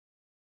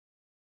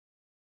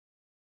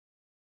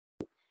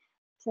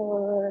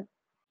So,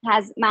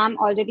 as ma'am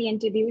already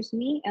introduced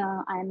me,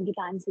 I am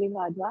Gitanjali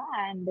Wadhwa,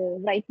 and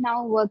right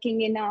now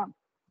working in a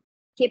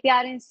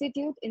KPR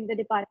Institute in the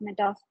Department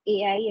of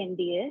AI and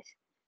DS.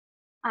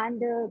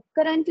 And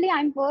currently,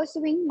 I'm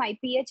pursuing my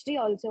PhD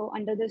also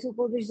under the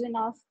supervision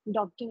of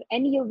Dr.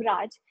 N.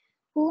 Yuvraj,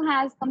 who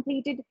has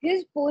completed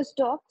his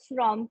postdoc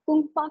from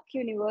Kung Pak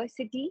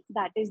University,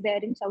 that is there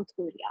in South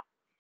Korea.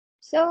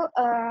 So,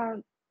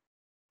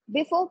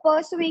 before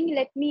pursuing,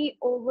 let me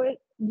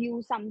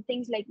overview some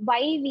things like why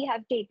we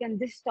have taken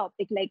this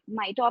topic. Like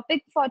my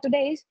topic for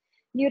today is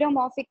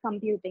neuromorphic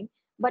computing,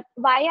 but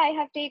why I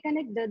have taken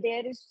it,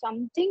 there is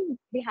something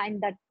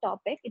behind that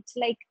topic. It's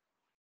like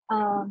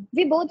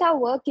we both are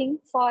working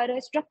for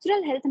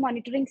structural health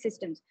monitoring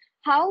systems.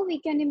 How we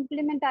can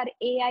implement our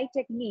AI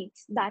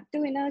techniques, that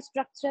too in a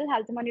structural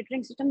health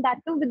monitoring system, that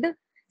too with the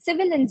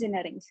civil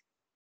engineering.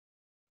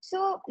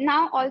 So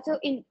now also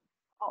in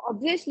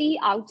obviously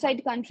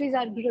outside countries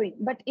are growing,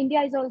 but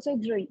India is also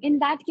growing. In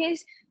that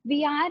case,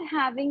 we are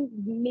having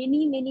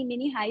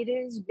many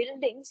high-rise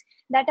buildings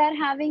that are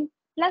having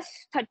plus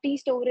 30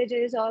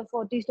 storages or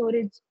 40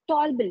 storage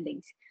tall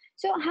buildings.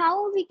 So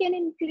how we can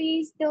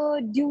increase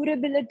the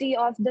durability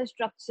of the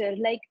structure,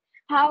 like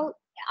how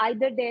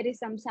either there is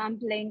some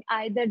sampling,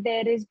 either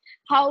there is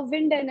how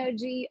wind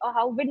energy or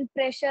how wind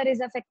pressure is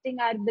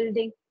affecting our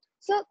building.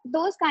 So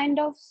those kind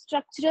of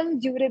structural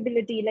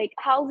durability, like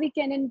how we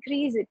can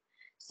increase it.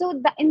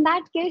 So in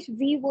that case,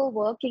 we were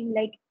working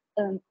like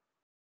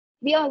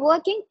we are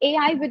working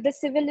AI with the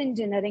civil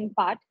engineering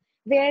part,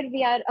 where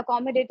we are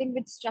accommodating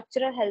with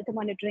structural health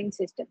monitoring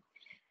system.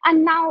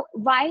 And now,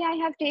 why I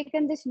have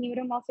taken this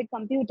neuromorphic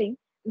computing?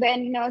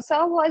 When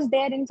Sir was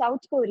there in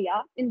South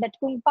Korea, in that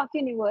Kung Pak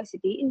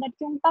University,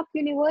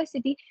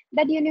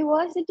 that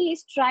university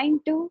is trying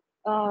to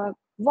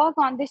work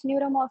on this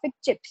neuromorphic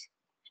chips.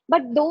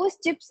 But those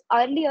chips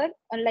earlier,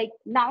 like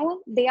now,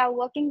 they are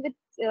working with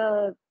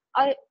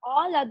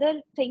all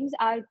other things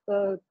are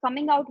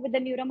coming out with the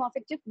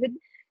neuromorphic chip with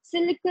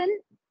silicon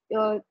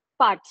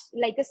parts,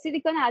 like a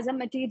silicon as a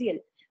material.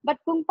 But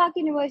Kung Pak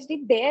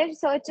University, their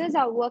researchers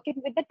are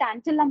working with the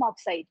tantalum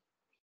oxide.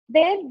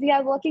 There we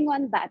are working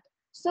on that.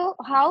 So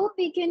how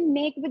we can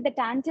make with the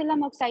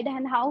tantalum oxide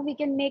and how we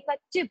can make a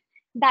chip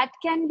that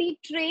can be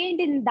trained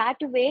in that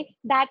way,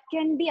 that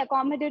can be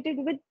accommodated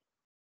with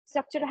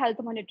structural health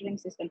monitoring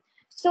system.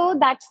 So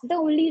that's the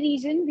only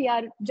reason we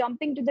are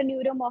jumping to the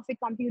neuromorphic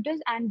computers,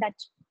 and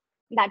that's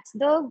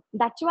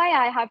why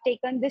I have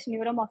taken this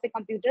neuromorphic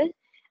computers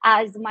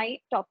as my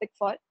topic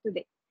for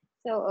today.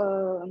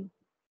 So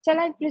shall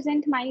I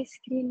present my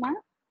screen, ma'am?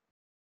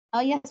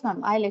 Yes,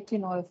 ma'am. I'll let you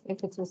know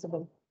if it's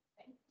visible.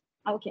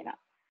 Okay, ma'am.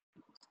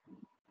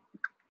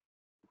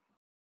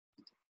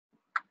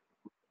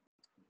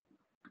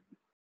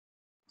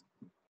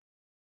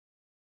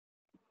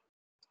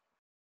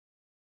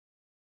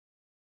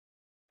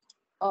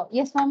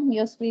 Yes, ma'am.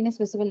 Your screen is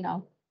visible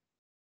now.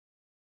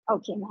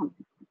 Okay, ma'am.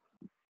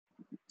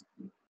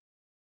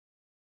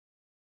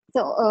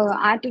 So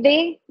our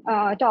today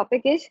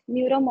topic is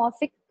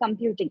neuromorphic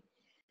computing.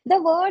 The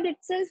word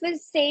itself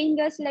is saying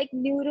us like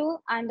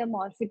neuro and a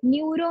morphic.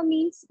 Neuro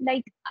means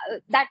like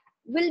that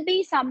will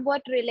be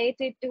somewhat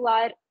related to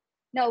our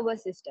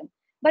nervous system.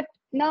 But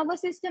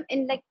nervous system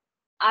in like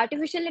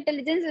artificial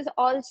intelligence is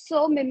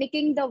also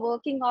mimicking the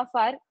working of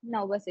our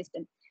nervous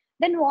system.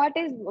 Then what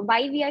is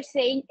why we are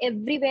saying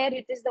everywhere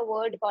it is the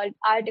word called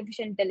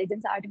artificial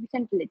intelligence,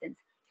 artificial intelligence.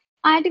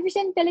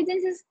 Artificial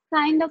intelligence is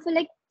kind of a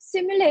like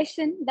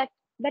simulation that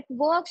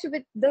works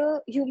with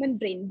the human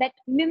brain, that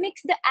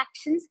mimics the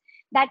actions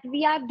that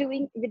we are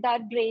doing with our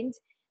brains,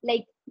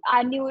 like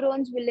our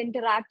neurons will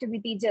interact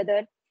with each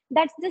other.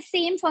 That's the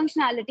same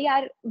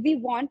functionality we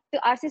want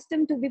our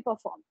system to be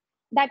performed.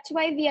 That's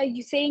why we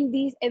are saying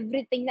these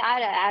everything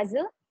are as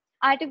a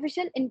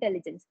artificial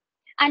intelligence.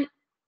 And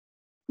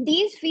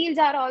these fields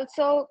are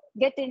also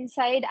get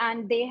inside,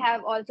 and they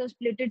have also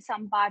splitted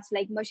some parts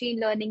like machine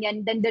learning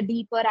and then the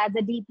deeper as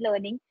a deep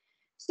learning.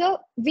 So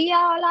we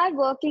all are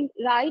working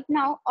right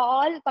now,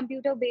 all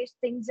computer based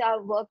things are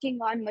working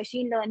on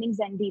machine learnings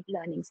and deep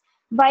learnings.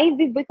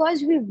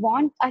 Because we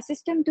want a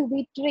system to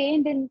be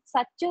trained in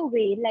such a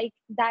way like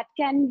that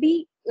can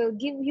be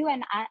give you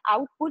an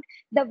output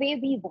the way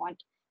we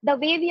want, the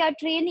way we are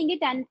training it,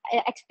 and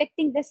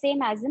expecting the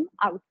same as an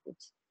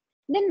outputs.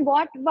 Then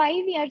why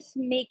we are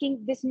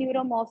making this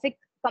neuromorphic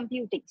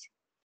computing?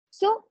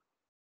 So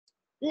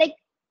like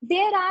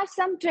there are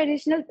some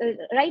traditional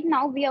right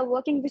now we are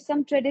working with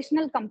some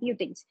traditional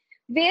computings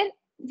where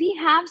we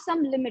have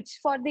some limits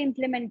for the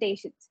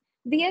implementations,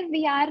 where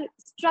we are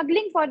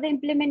struggling for the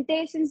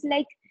implementations.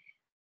 Like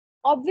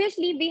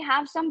obviously we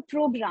have some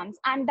programs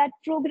and that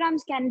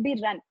programs can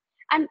be run,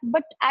 and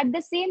but at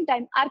the same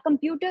time our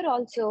computer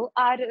also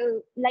our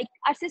like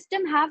our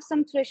system have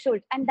some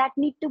threshold and that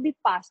need to be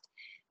passed.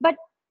 But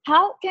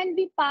how can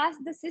we pass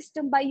the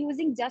system by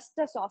using just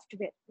the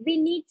software? We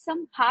need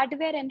some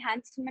hardware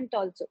enhancement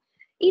also.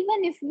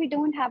 Even if we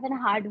don't have an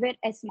hardware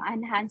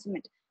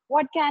enhancement,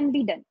 what can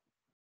be done?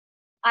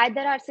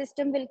 Either our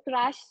system will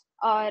crash,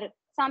 or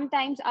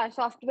Sometimes our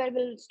software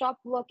will stop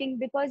working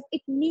because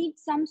it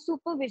needs some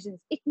supervisions,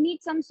 it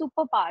needs some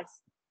superpowers.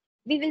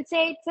 We will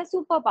say it's a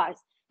superpowers,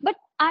 but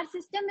our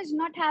system is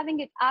not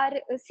having it. Our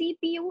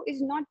CPU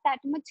is not that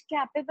much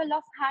capable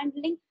of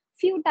handling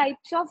few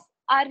types of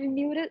our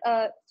neural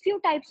few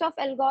types of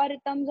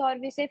algorithms, or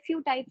we say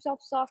few types of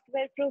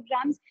software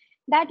programs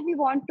that we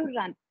want to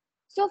run.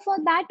 So for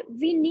that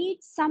we need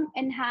some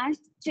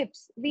enhanced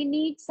chips, we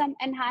need some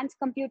enhanced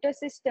computer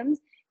systems.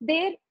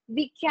 There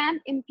we can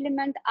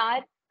implement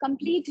our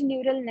complete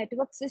neural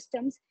network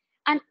systems.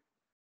 And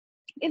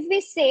if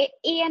we say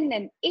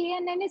ANN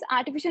is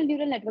artificial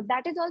neural network,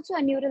 that is also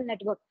a neural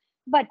network.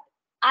 But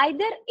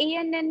either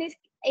ANN,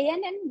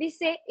 we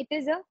say it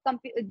is a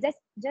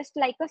just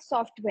like a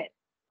software.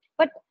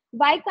 But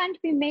why can't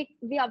we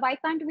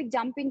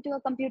jump into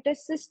a computer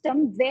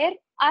system where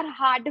our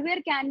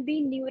hardware can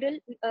be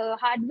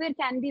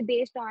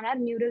based on our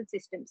neural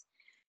systems.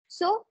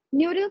 So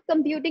neural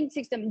computing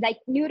system, like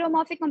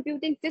neuromorphic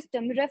computing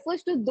system,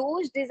 refers to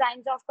those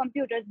designs of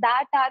computers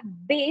that are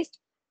based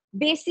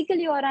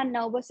basically on our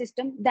nervous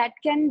system, that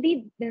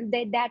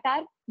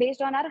are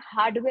based on our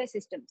hardware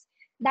systems,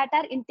 that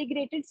are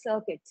integrated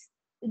circuits.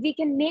 We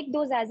can make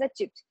those as a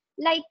chips.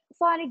 Like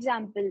for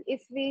example,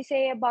 if we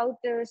say about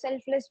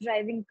selfless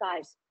driving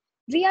cars,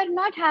 we are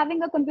not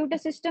having a computer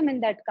system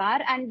in that car,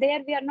 and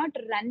there we are not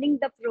running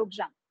the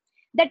program.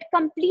 That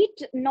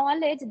complete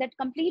knowledge, that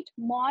complete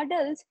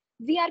models,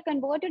 we are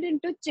converted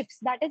into chips,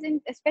 that is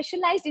in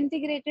specialized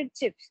integrated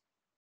chips,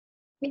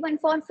 even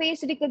for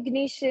face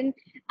recognition.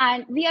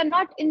 And we are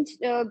not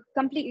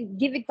completely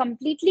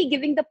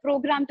giving the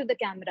program to the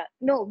camera.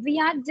 No, we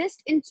are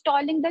just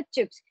installing the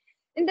chips.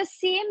 In the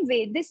same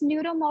way, this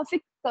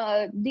neuromorphic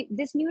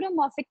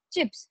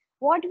chips,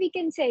 what we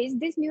can say is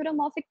this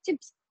neuromorphic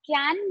chips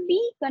can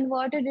be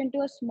converted into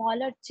a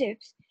smaller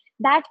chips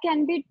that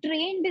can be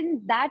trained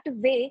in that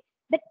way,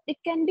 that it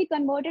can be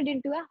converted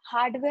into a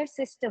hardware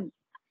system,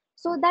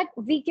 so that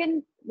we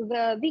can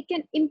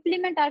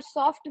implement our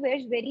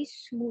softwares very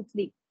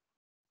smoothly.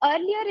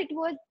 Earlier it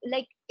was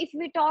like, if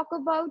we talk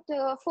about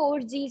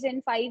 4Gs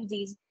and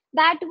 5Gs,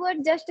 that were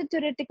just the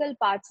theoretical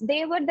parts,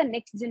 they were the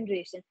next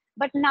generation.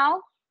 But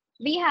now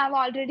we have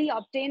already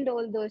obtained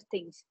all those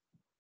things.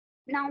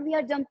 Now we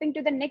are jumping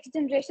to the next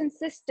generation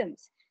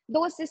systems.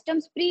 Those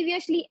systems,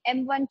 previously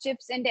M1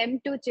 chips and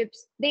M2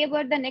 chips, they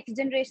were the next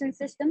generation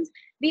systems.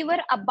 We were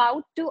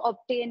about to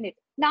obtain it.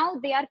 Now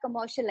they are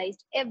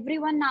commercialized.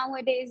 Everyone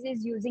nowadays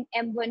is using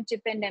M1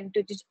 chip and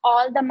M2 chips.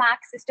 All the Mac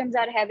systems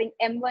are having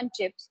M1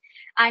 chips,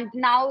 and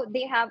now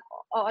they have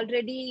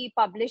already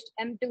published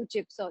M2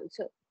 chips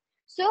also.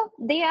 So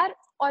they are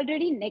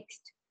already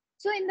next.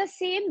 So in the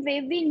same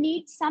way, we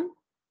need some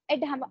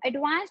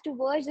advanced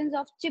versions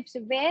of chips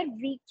where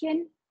we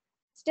can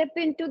step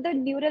into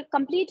the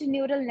complete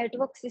neural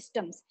network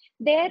systems.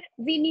 There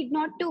we need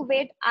not to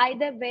wait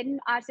either when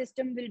our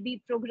system will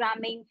be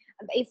programming.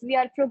 If we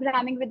are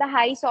programming with the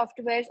high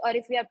softwares, or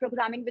if we are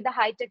programming with the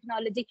high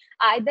technology,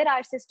 either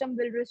our system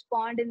will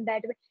respond in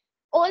that way.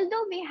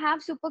 Although we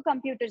have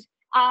supercomputers,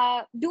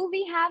 do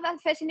we have a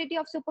facility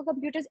of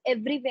supercomputers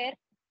everywhere?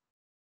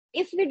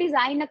 If we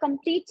design a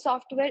complete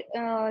software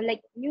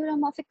like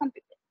neuromorphic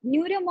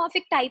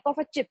type of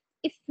a chip,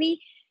 if we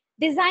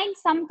design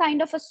some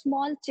kind of a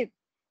small chip,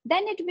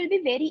 then it will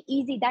be very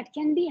easy, that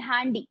can be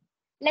handy.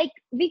 Like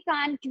we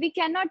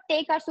cannot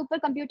take our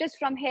supercomputers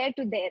from here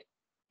to there,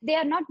 they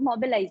are not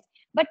mobilized.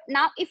 But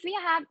now if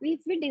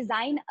we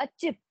design a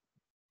chip,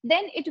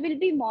 then it will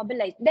be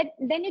mobilized, then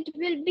it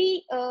will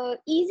be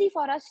easy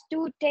for us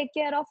to take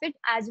care of it,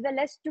 as well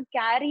as to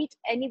carry it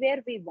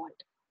anywhere we want.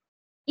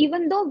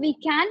 Even though we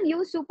can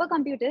use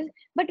supercomputers,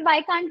 but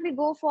why can't we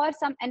go for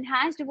some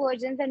enhanced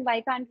versions, and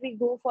why can't we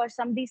go for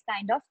some these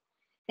kind of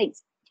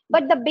things?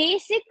 But the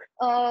basic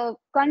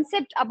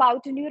concept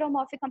about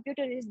neuromorphic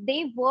computer is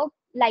they work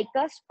like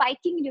a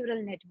spiking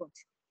neural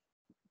networks.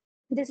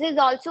 This is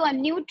also a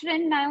new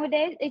trend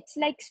nowadays. It's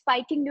like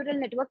spiking neural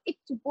network. It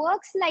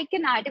works like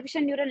an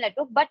artificial neural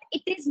network, but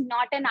it is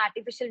not an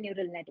artificial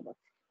neural network,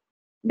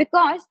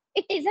 because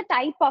it is a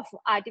type of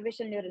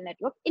artificial neural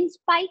network. In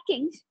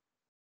spikings,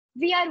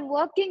 we are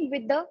working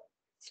with the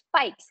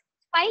spikes.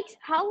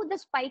 How the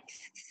spikes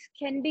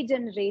can be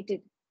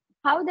generated,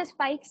 how the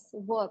spikes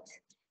works.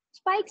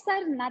 Spikes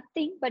are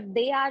nothing but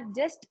they are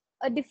just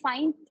a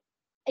defined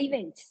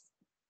events.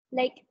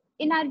 Like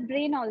in our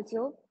brain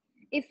also,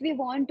 if we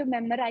want to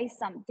memorize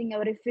something,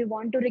 or if we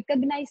want to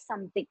recognize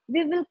something,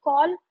 we will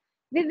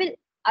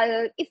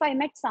if I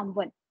met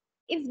someone,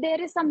 if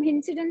there is some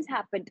incidents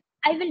happened,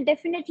 I will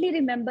definitely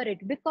remember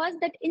it, because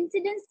that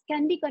incident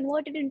can be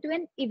converted into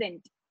an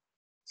event.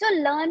 So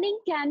learning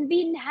can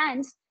be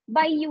enhanced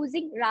by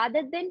using,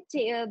 rather than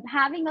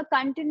having a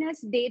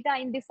continuous data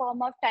in the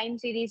form of time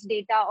series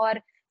data, or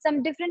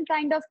some different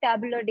kind of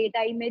tabular data,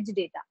 image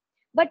data.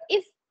 But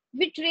if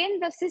we train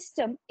the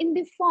system in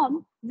the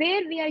form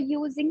where we are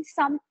using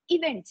some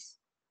events,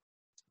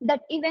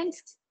 that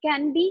events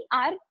can be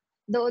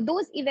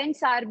those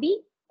events are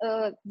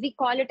we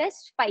call it as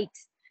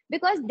spikes,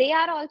 because they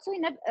are also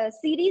in a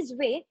series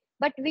way.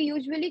 but we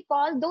usually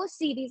call those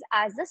series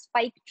as the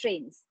spike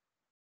trains.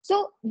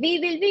 So we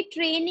will be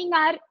training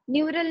our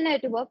neural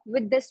network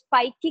with the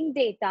spiking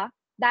data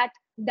that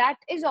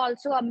is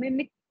also a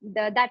mimic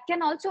that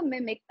can also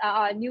mimic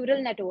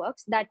neural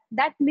networks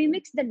that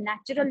mimics the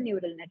natural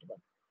neural network.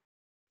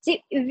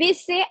 See, we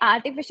say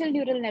artificial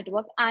neural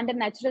network and a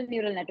natural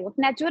neural network.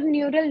 Natural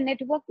neural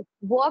network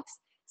works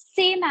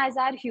same as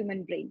our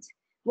human brains.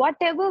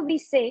 Whatever we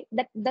say,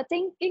 that the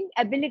thinking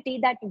ability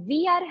that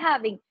we are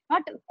having,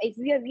 not if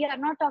we are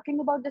not talking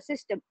about the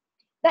system,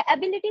 the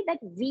ability that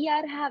we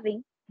are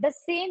having, the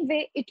same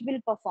way it will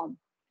perform.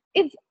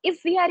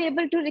 If we are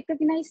able to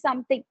recognize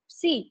something,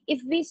 see,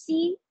 if we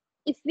see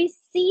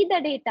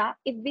the data,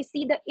 if we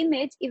see the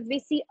image, if we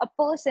see a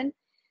person,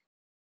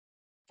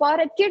 for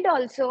a kid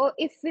also,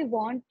 if we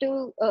want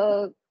to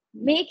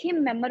make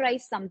him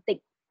memorize something,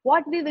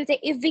 what we will say,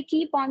 if we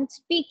keep on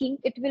speaking,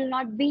 it will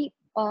not be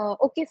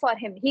okay for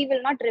him. He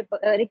will not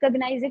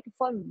recognize it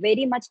for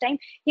very much time.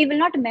 He will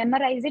not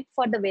memorize it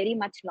for the very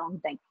much long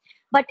time.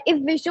 But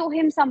if we show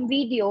him some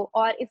video,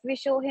 or if we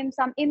show him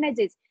some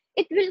images,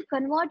 it will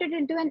convert it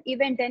into an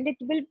event, and it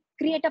will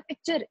create a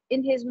picture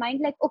in his mind,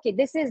 like, okay,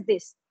 this is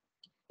this.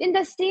 In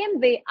the same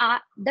way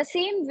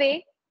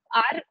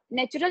our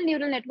natural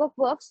neural network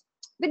works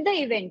with the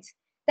events.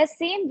 The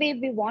same way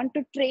we want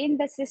to train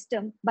the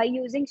system by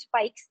using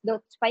spikes. The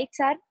spikes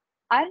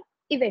are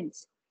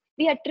events.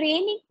 We are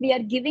training, we are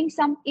giving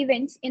some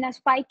events in a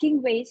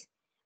spiking ways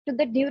to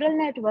the neural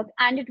network,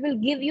 and it will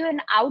give you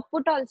an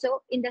output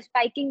also in the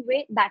spiking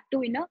way, that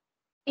too in a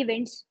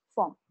events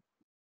form.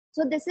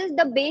 So this is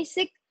the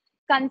basic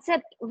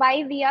concept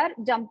why we are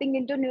jumping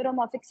into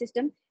neuromorphic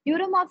system.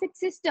 Neuromorphic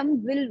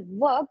system will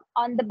work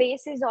on the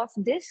basis of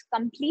this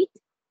complete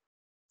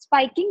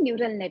spiking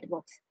neural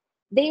networks.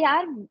 They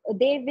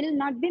will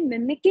not be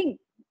mimicking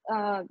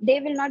our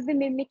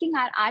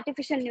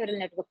artificial neural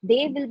network.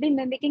 They will be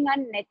mimicking our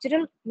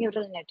natural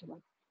neural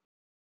network.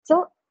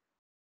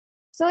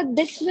 So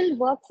this will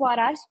work for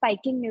our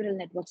spiking neural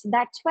networks.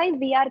 That's why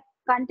we are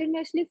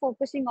continuously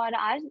focusing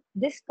on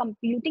this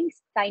computing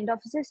kind of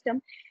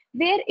system,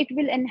 where it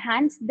will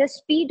enhance the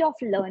speed of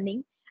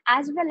learning,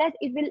 as well as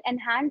it will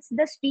enhance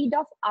the speed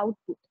of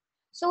output,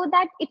 so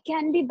that it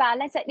can be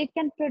balanced and it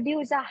can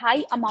produce a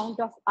high amount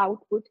of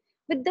output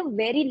with the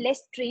very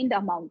less trained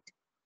amount.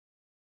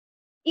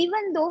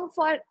 Even though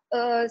for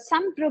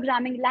some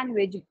programming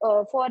language,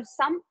 for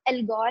some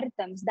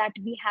algorithms that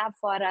we have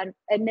for our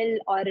ML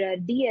or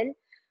DL,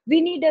 we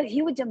need a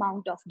huge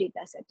amount of data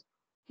set.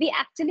 We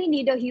actually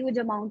need a huge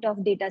amount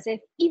of data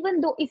set.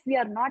 Even though if we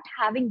are not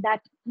having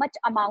that much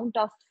amount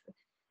of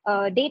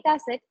data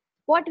set,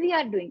 what we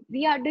are doing?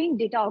 We are doing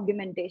data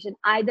augmentation,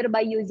 either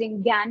by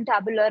using GAN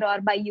tabular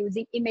or by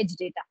using image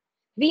data.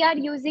 We are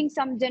using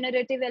some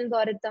generative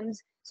algorithms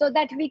so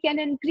that we can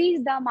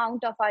increase the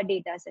amount of our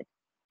data set.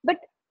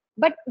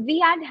 But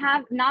we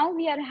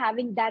are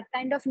having that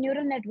kind of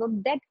neural network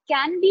that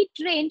can be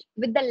trained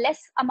with the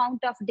less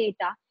amount of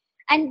data,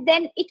 and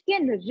then it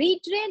can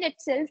retrain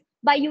itself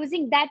by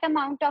using that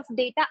amount of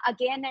data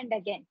again and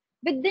again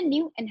with the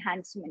new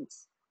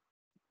enhancements.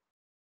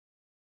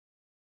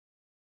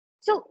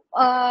 So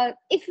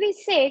if we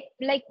say,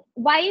 like,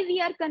 why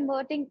we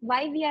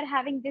are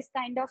having this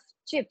kind of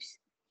chips,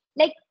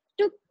 like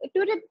to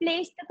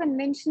replace the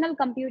conventional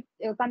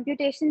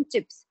computation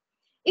chips.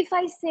 If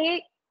I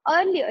say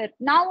earlier,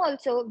 now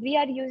also we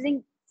are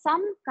using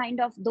some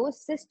kind of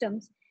those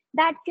systems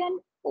that can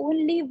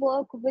only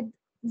work with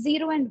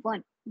 0 and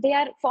 1. They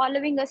are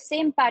following a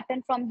same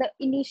pattern from the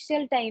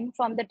initial time,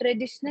 from the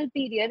traditional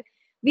period.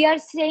 We are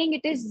saying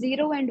it is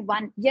 0 and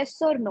 1, yes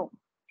or no.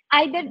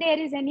 Either there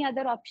is any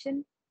other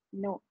option,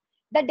 no.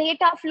 The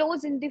data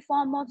flows in the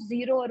form of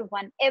 0 or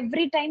 1.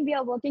 Every time we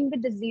are working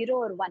with the 0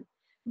 or 1.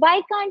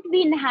 Why can't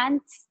we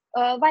enhance?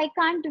 Why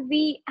can't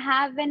we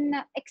have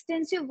an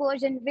extensive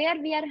version where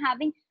we are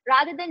having,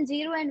 rather than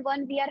 0 and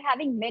 1, we are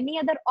having many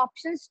other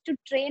options to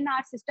train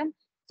our system,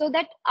 so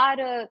that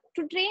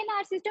to train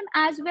our system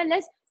as well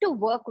as to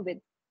work with.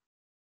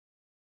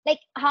 Like,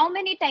 how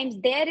many times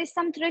there is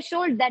some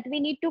threshold that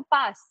we need to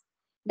pass.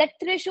 That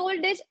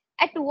threshold is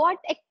at what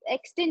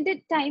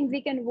extended time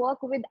we can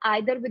work with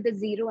either with the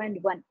 0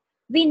 and 1.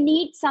 We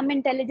need some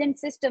intelligent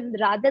system.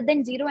 Rather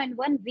than 0 and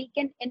 1, we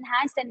can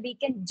enhance and we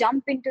can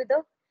jump into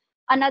the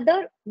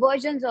another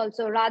versions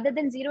also. Rather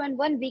than 0 and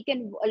 1, we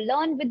can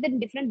learn with the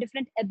different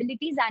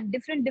abilities and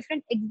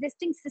different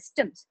existing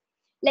systems,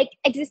 like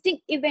existing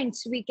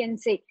events, we can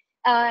say.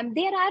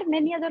 There are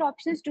many other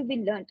options to be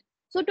learned.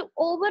 So to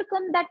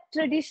overcome that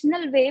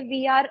traditional way,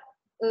 we are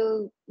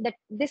that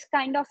this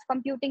kind of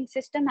computing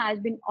system has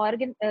been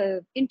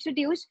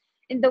introduced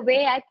in the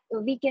way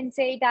we can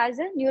say it as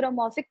a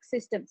neuromorphic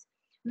systems,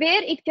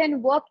 where it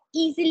can work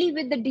easily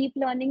with the deep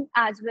learning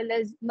as well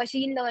as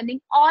machine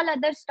learning, all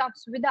other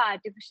stuffs with the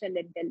artificial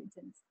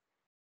intelligence.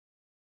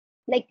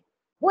 Like,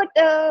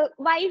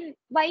 why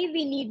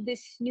we need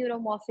this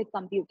neuromorphic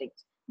computing?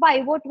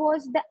 Why? What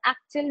was the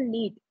actual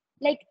need?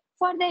 Like,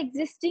 for the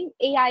existing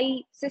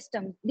AI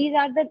systems, these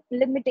are the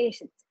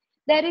limitations.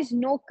 there is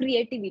no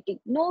creativity.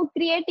 No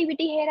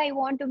creativity here, I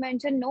want to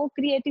mention, no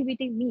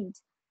creativity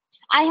means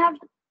I have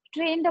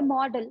trained a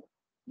model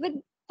with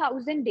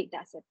 1,000 data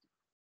sets,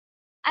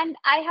 and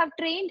I have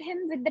trained him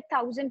with the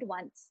 1,000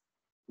 ones.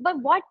 But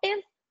what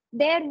if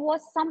there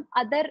was some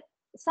other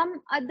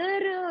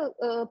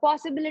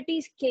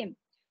possibilities came?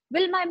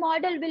 Will my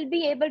model will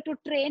be able to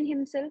train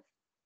himself,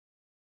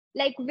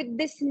 like with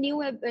this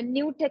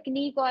new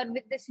technique, or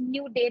with this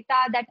new data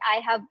that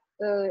I have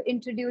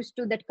introduced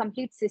to that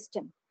complete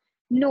system?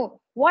 No.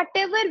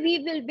 Whatever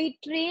we will be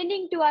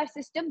training to our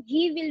system,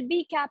 he will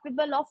be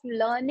capable of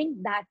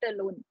learning that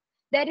alone.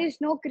 There is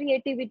no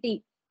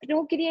creativity.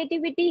 No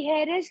creativity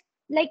here is,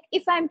 like,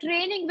 if I'm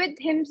training with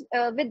him,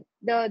 with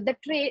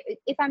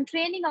if I'm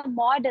training a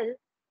model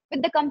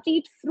with the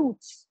complete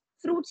fruits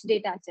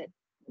data set,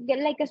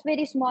 like a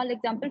very small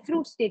example,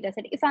 fruits data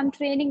set, if I'm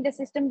training the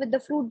system with the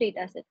fruit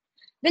data set,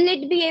 will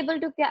it be able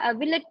to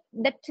will it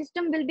that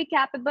system will be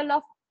capable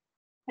of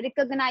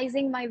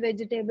recognizing my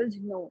vegetables?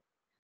 No,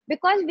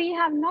 because we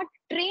have not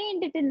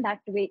trained it in that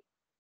way.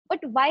 But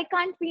why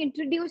can't we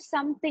introduce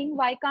something,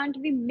 why can't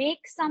we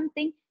make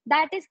something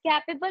that is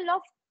capable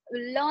of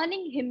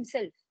learning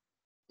himself?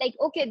 Like,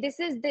 okay, this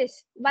is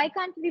this, why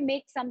can't we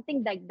make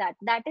something like that?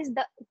 That is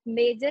the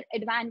major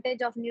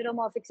advantage of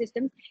neuromorphic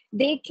systems.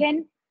 They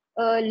can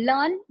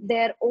learn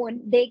their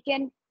own. They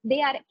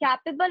are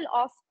capable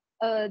of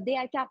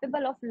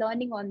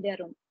learning on their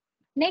own.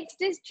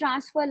 Next is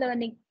transfer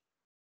learning,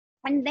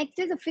 and next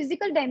is a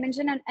physical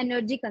dimension and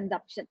energy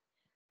consumption.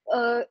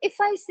 If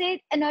I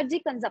say energy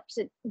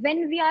consumption,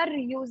 when we are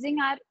using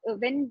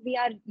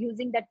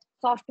that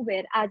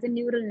software as a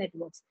neural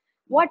networks,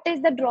 what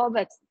is the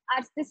drawbacks?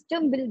 Our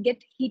system will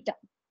get heat up.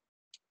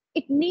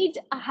 It needs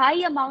a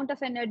high amount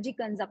of energy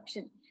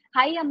consumption,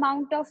 high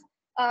amount of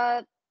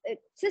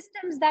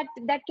systems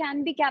that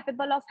can be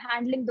capable of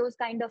handling those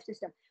kind of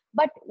systems.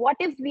 But what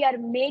if we are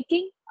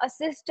making a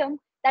system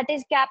that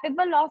is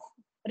capable of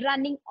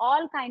running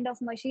all kind of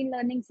machine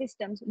learning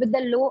systems with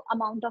the low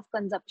amount of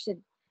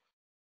consumption?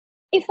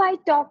 If I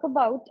talk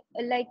about,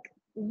 like,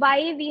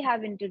 why we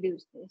have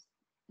introduced this,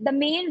 the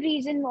main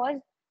reason was,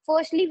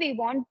 firstly, we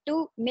want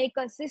to make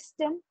a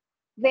system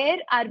where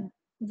our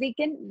we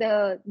can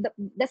the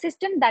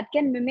system that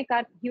can mimic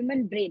our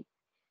human brain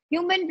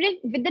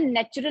with the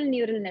natural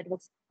neural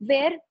networks,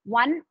 where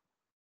one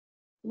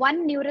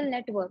neural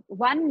network,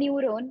 one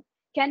neuron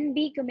can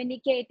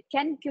communicate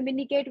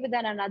with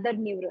another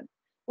neuron.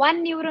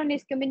 One neuron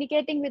is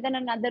communicating with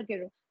another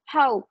neuron.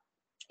 How?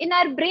 In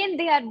our brain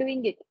they are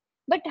doing it.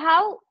 But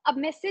how a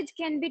message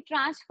can be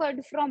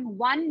transferred from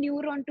one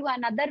neuron to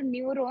another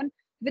neuron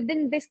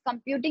within this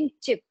computing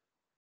chip?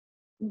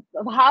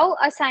 How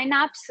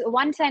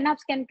one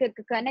synapse can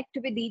connect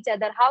with each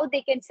other, how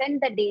they can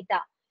send the data,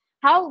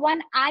 how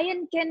one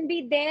ion can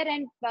be there,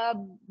 and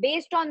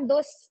based on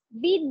those,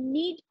 we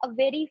need a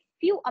very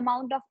few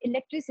amount of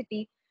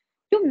electricity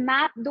to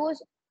map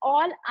those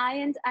all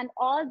ions and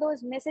all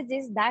those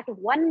messages that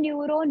one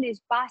neuron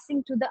is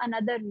passing to the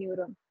another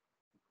neuron.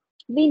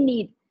 We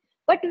need,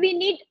 but we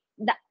need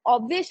the,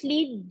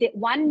 obviously the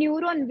one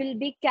neuron will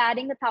be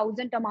carrying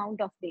 1,000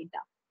 amount of data.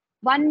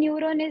 One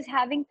neuron is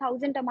having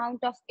 1,000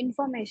 amount of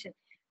information,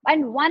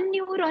 and one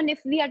neuron, if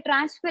we are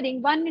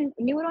transferring, one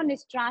neuron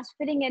is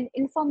transferring an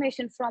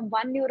information from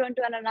one neuron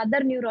to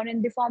another neuron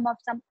in the form of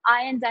some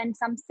ions and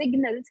some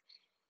signals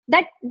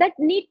that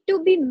need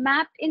to be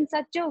mapped in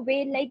such a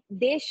way, like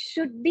they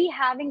should be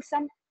having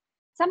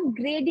some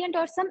gradient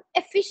or some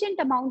efficient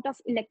amount of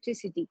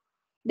electricity.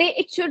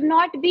 It should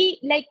not be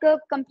like a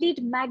complete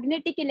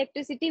magnetic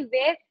electricity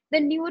where the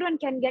neuron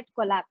can get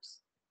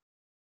collapsed.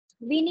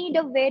 We need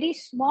a very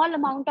small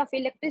amount of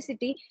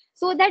electricity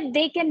so that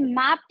they can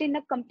map in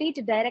a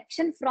complete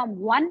direction from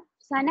one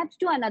synapse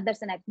to another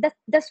synapse,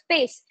 the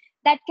space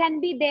that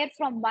can be there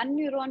from one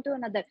neuron to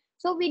another.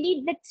 So we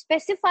need that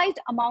specified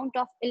amount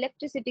of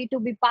electricity to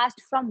be passed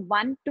from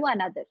one to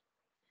another.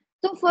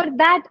 So for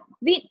that,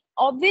 we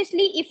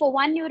obviously, if a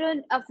one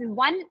neuron of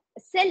one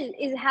cell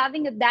is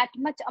having that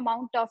much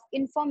amount of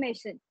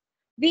information,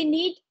 we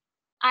need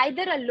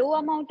either a low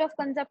amount of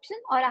consumption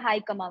or a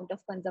high amount of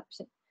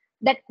consumption.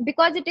 That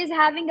because it is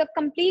having a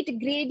complete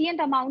gradient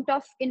amount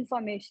of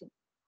information.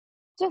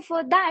 So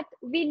for that,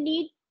 we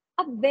need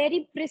a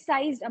very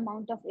precise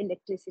amount of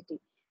electricity.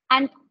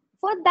 And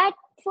for that,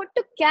 for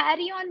to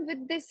carry on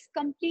with this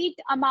complete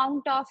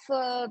amount of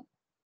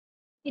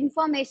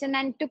information,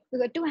 and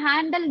to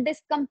handle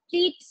this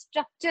complete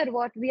structure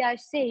what we are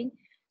saying,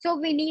 so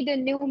we need a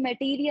new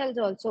materials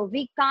also.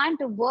 We can't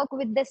work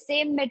with the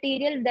same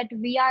material that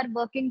we are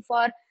working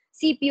for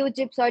CPU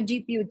chips or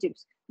GPU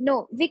chips.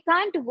 No, we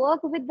can't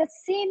work with the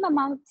same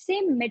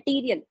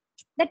material.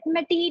 That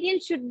material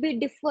should be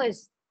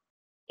differs.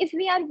 If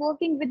we are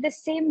working with the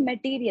same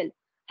material,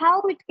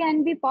 how it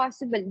can be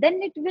possible?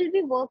 Then it will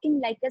be working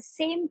like the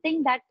same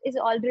thing that is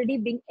already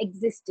being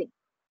existing.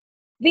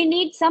 We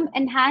need some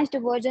enhanced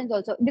versions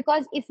also,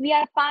 because if we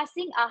are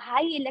passing a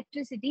high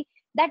electricity,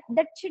 that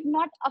should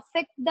not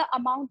affect the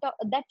amount of,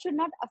 that should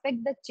not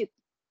affect the chip.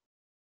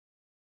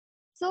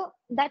 So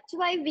that's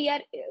why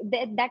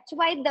that's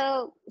why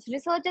the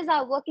researchers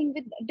are working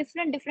with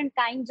different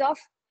kinds of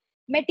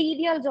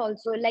materials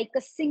also, like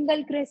a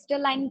single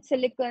crystalline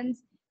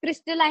silicons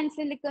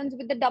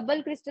with the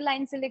double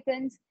crystalline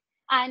silicons.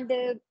 And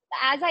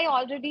as I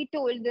already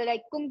told,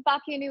 like Kung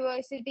Pak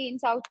University in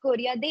South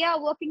Korea, they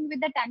are working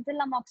with the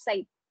tantalum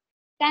oxide.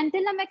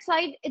 Tantalum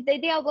oxide,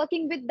 they are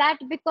working with that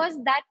because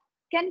that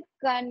can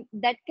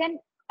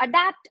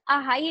adapt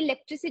a high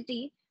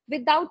electricity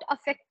without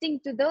affecting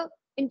to the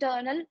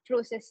internal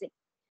processing.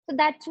 So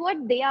that's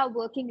what they are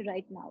working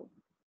right now.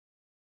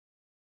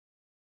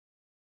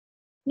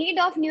 Need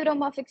of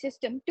neuromorphic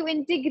system to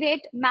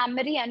integrate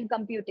memory and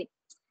computing.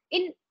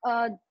 In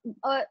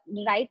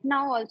right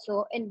now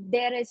also, and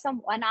there is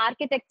one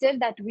architecture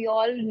that we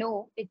all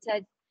know. It's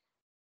a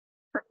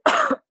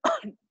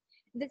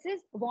this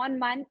is von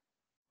Neumann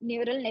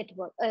neural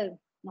network.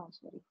 No,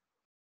 sorry,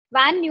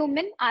 Van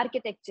Neumann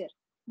architecture.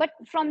 But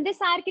from this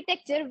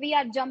architecture, we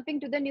are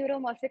jumping to the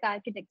neuromorphic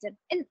architecture.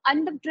 In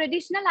the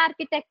traditional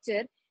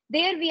architecture,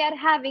 there we are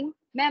having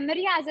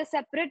memory as a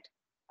separate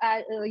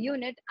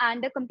unit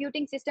and the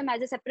computing system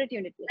as a separate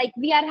unit. Like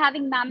we are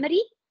having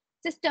memory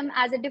system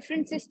as a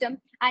different system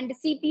and the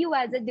CPU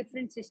as a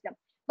different system.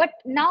 But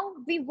now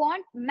we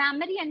want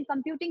memory and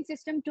computing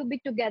system to be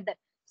together,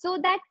 so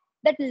that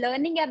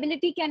learning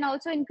ability can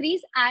also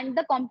increase and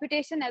the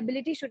computation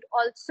ability should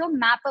also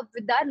map up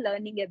with our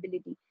learning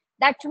ability.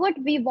 That's what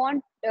we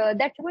want.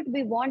 That's what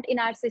we want in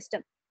our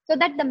system, so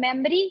that the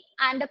memory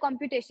and the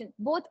computation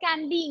both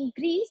can be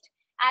increased,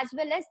 as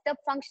well as the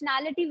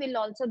functionality will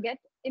also get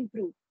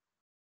improved.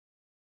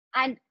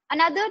 And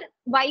another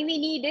why we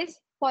need is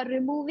for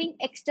removing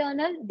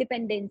external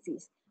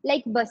dependencies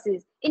like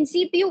buses. In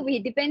CPU, we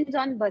depends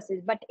on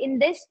buses, but in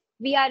this,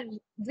 we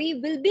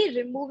will be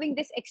removing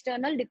this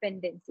external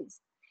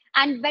dependencies.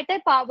 And better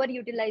power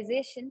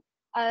utilization.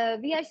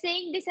 We are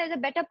saying this as a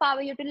better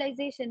power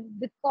utilization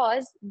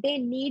because they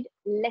need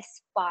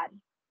less power.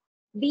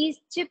 These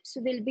chips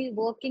will be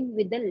working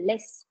with the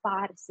less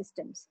power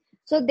systems.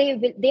 So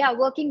they are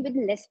working with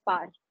less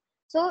power.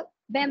 So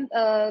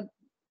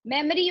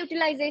memory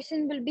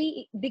utilization will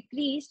be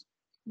decreased,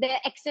 the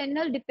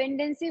external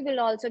dependency will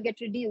also get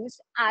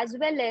reduced, as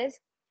well as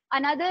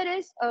another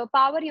is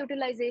power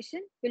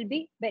utilization will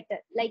be better,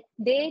 like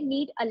they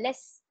need a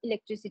less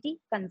electricity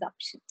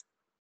consumption.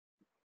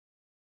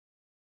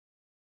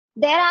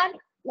 There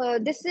are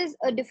this is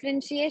a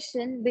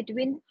differentiation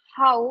between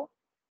how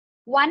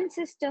one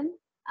system,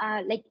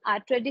 like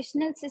our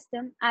traditional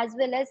system, as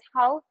well as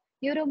how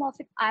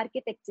neuromorphic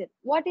architecture,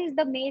 what is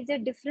the major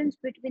difference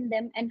between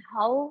them and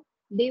how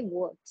they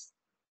works.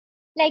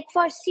 Like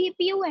for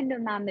CPU and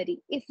memory,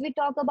 if we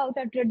talk about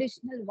a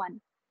traditional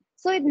one,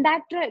 so in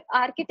that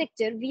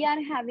architecture, we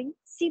are having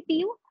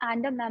CPU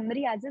and a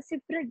memory as a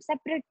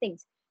separate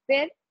things,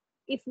 where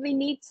if we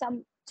need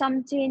some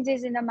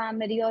changes in the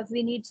memory, or if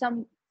we need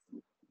some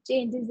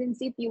changes in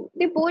CPU,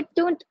 they both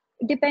don't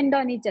depend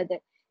on each other.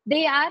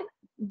 They are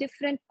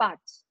different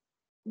parts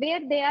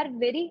where they are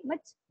very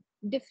much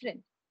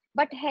different.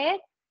 But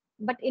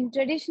in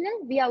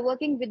traditional, we are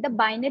working with the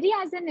binary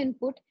as an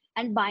input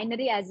and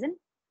binary as an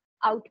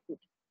output.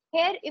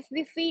 Here, if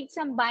we feed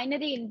some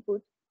binary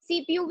input,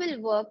 CPU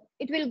will work,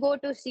 it will go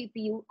to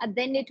CPU, and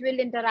then it will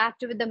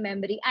interact with the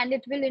memory, and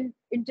it will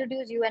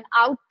introduce you an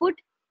output,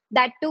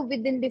 that too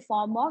within the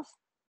form of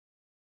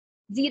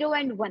 0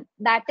 and 1.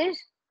 That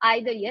is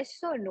either yes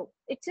or no.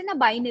 It's in a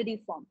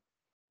binary form.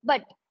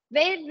 But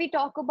where we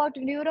talk about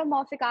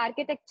neuromorphic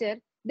architecture,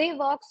 they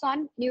works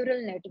on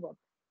neural network.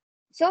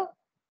 So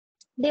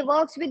they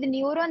works with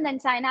neurons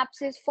and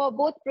synapses for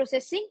both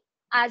processing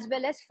as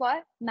well as for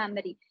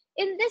memory.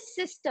 In this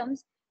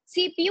systems,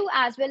 CPU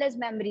as well as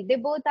memory, they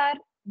both are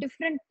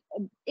different.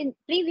 In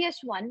previous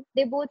one,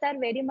 they both are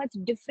very much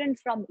different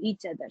from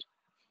each other.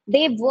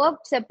 They work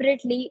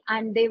separately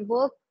and they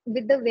work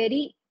with a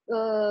very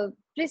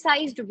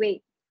precise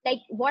way.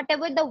 Like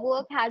whatever the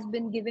work has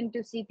been given to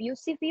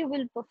CPU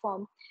will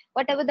perform.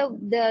 Whatever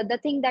the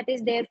thing that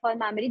is there for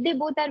memory, they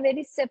both are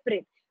very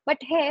separate. But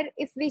here,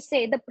 if we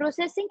say the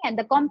processing and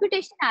the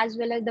computation as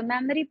well as the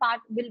memory part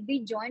will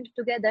be joined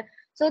together,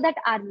 so that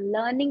our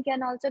learning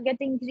can also get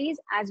increased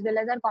as well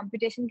as our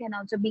computation can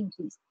also be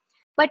increased.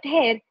 But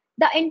here,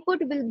 the input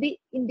will be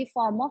in the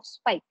form of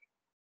spike.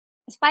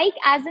 Spike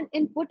as an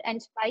input and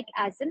spike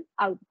as an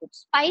output.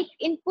 Spike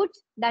inputs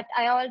that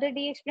I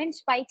already explained,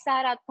 spikes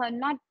are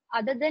not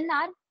other than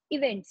our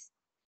events.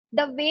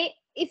 The way,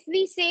 if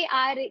we say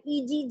our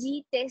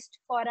EEG test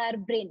for our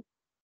brain,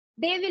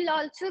 they will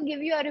also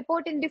give you a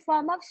report in the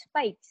form of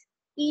spikes,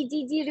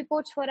 EEG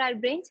reports for our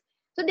brains.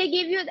 So they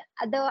give you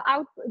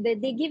they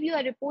give you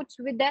a reports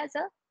with as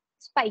a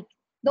spike.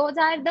 Those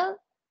are the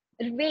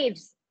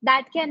waves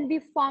that can be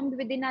formed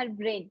within our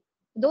brain.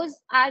 Those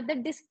are the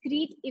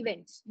discrete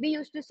events. We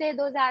used to say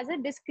those as a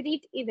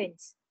discrete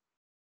events.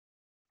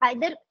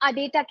 Either a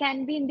data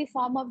can be in the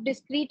form of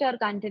discrete or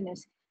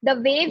continuous.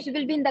 The waves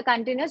will be in the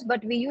continuous,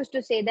 but we used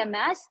to say them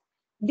as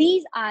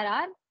these are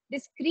our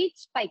discrete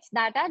spikes,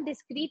 that are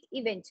discrete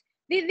events.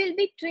 we will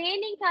be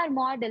training our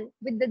model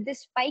with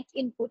this spike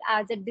input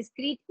as a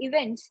discrete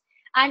events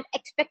and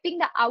expecting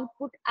the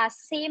output as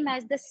same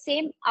as the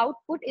same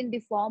output in the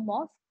form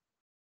of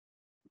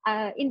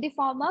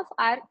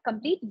our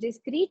complete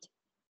discrete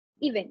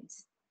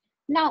events.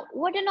 Now,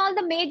 what are all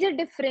the major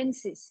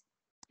differences?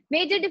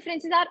 Major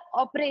differences are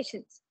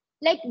operations.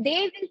 Like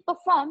they will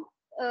perform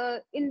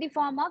in the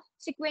form of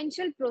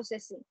sequential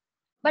processing,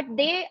 but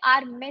they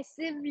are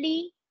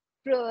massively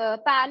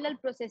parallel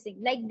processing.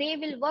 Like they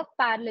will work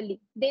parallelly.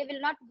 They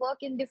will not work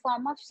in the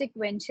form of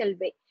sequential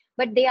way,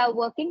 but they are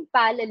working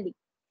parallelly.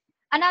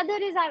 Another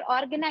is our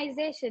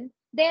organization.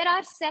 There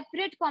are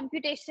separate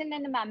computation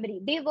and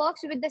memory. They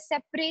works with the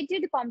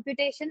separated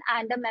computation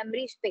and the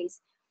memory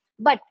space.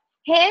 But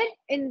here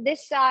in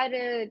this our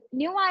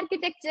new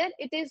architecture,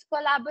 it is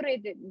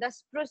collaborated. The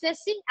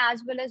processing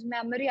as well as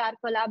memory are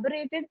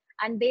collaborated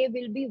and they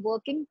will be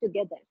working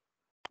together.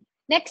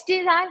 Next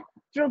is our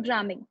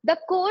programming. The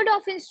code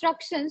of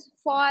instructions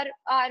for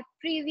our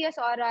previous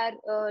or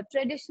our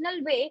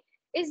traditional way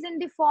is in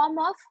the form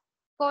of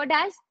code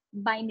as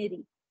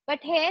binary. But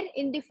here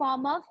in the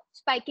form of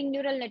spiking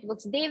neural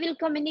networks, they will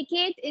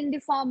communicate in the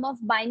form of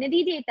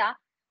binary data,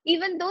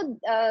 even though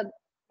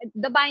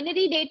the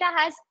binary data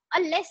has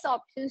a less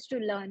options to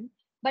learn.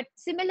 But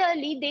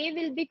similarly, they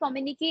will be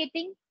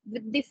communicating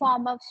with the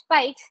form of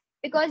spikes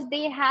because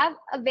they have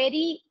a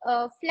very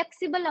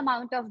flexible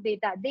amount of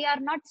data. They are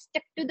not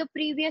stuck to the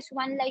previous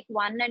one like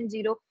 1 and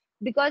 0,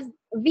 because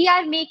we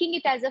are making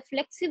it as a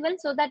flexible,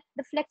 so that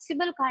the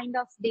flexible kind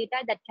of data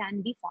that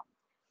can be formed.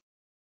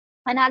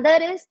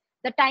 Another is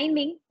the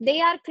timing.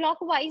 They are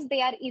clockwise,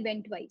 they are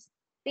event wise.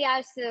 They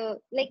are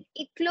like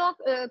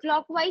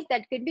clockwise,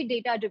 that could be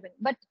data driven.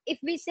 But if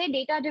we say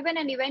data driven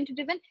and event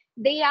driven,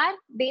 they are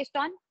based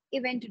on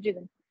event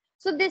driven.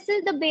 So this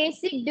is the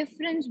basic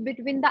difference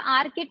between the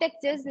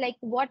architectures, like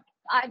what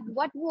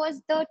was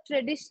the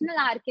traditional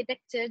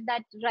architecture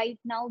that right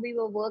now we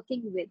were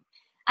working with,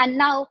 and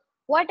now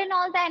what and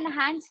all the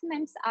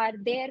enhancements are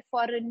there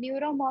for a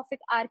neuromorphic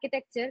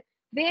architecture,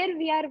 where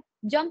we are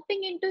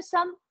jumping into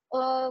some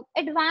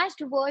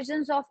advanced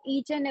versions of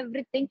each and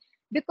everything.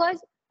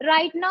 Because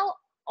right now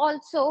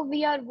also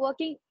we are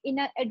working in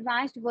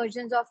advanced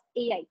versions of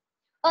AI.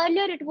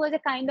 Earlier it was a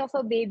kind of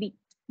a baby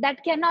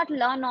that cannot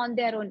learn on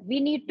their own. We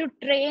need to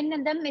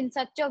train them in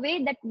such a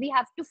way that we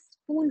have to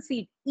spoon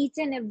feed each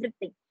and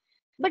everything.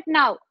 But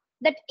now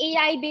that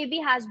AI baby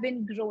has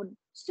been grown,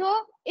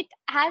 so it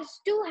has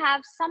to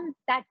have some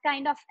that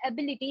kind of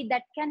ability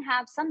that can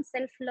have some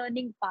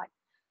self-learning part.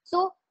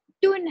 So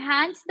to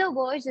enhance the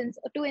versions,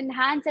 to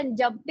enhance and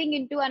jumping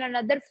into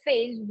another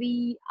phase,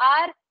 we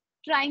are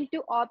trying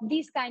to opt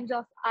these kinds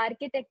of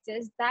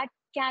architectures that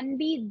can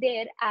be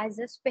there as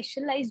a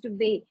specialized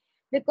way,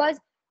 because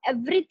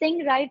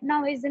everything right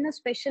now is in a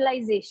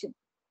specialization.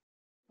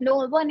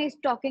 No one is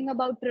talking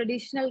about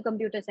traditional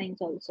computer science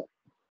also.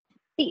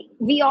 See,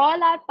 we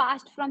all are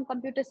passed from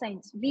computer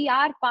science. We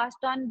are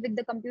passed on with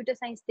the computer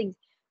science things.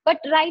 But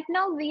right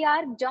now we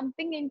are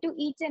jumping into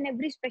each and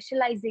every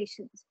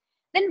specializations.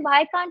 Then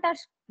why can't our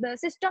the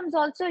systems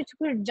also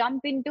should jump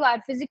into, our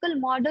physical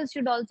models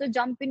should also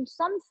jump in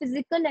some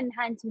physical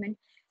enhancement,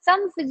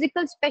 some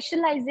physical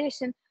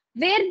specialization,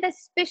 where the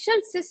special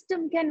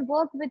system can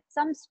work with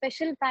some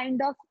special kind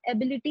of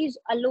abilities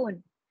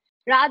alone,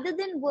 rather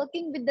than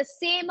working with the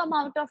same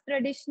amount of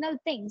traditional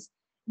things.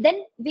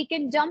 Then we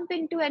can jump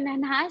into an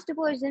enhanced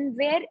version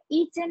where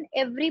each and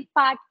every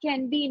part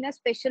can be in a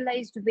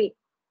specialized way.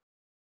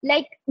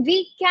 Like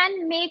we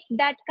can make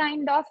that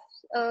kind of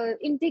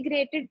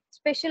integrated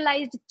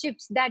specialized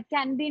chips that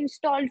can be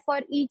installed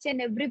for each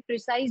and every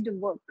precise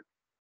work.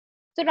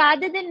 So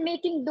rather than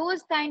making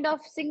those kind of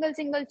single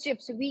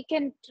chips, we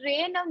can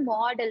train a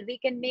model, we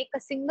can make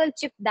a single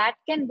chip that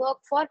can work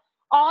for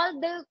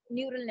all the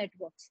neural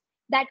networks,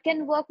 that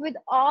can work with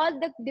all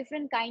the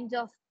different kinds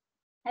of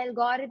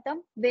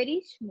algorithm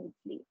very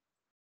smoothly.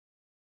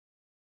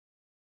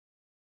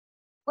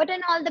 What are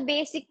all the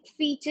basic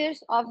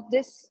features of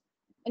this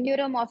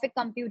neuromorphic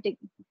computing?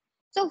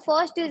 So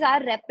first is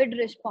our rapid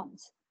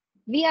response.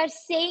 We are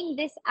saying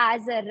this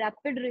as a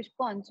rapid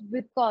response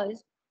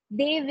because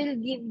they will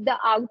give the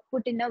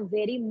output in a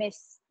very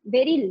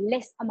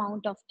less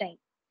amount of time.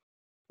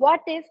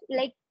 What if,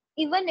 like,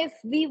 even if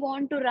we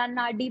want to run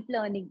our deep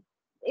learning,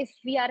 if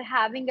we are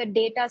having a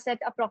data set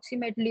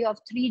approximately of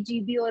 3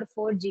 GB or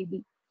 4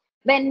 GB,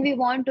 when we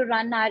want to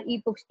run our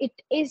ebooks, it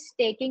is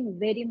taking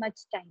very much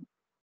time.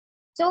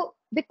 So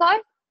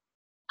because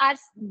our,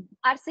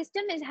 our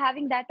system is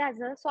having that as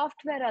a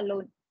software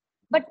alone,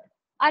 but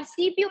our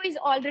CPU is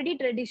already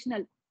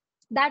traditional.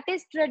 That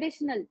is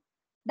traditional.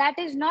 That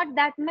is not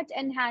that much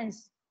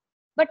enhanced.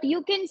 But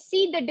you can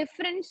see the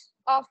difference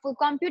of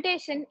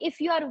computation if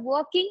you are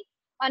working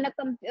on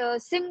a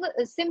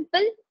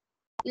simple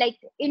like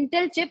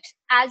Intel chips,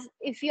 as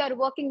if you are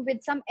working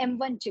with some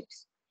M1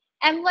 chips.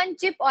 M1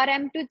 chip or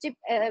M2 chip,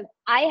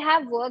 I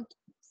have worked,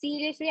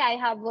 seriously, I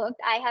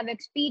have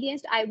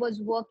experienced, I was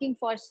working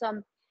for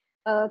some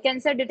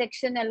cancer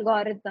detection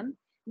algorithm.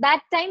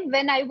 That time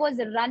when I was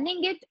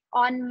running it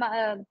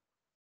on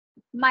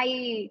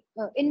my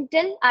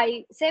Intel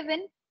i7,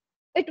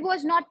 it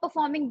was not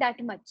performing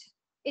that much.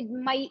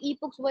 My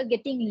ebooks were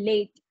getting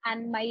late,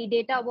 and my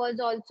data was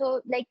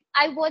also like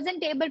I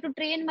wasn't able to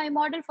train my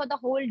model for the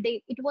whole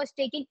day. It was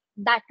taking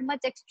that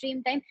much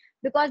extreme time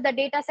because the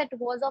data set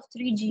was of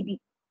 3 GB.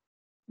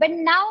 But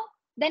now,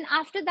 then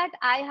after that,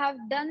 I have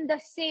done the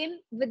same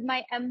with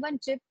my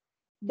M1 chip.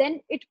 Then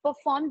it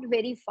performed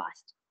very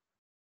fast.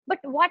 But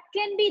what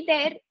can be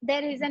there?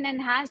 There is an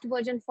enhanced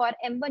version for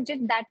M1 chip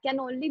that can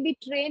only be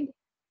trained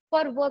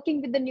for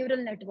working with the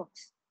neural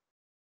networks.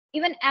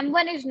 Even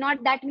M1 is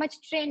not that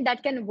much trained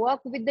that can work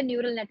with the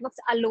neural networks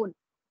alone.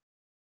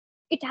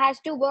 It has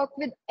to work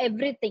with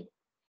everything.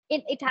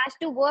 It has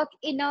to work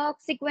in a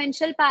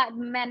sequential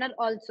manner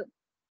also.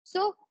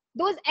 So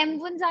those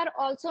M1s are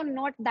also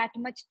not that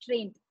much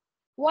trained.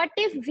 What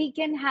if we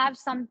can have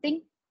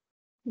something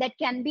that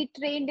can be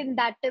trained in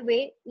that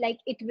way, like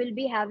it will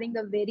be having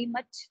a very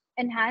much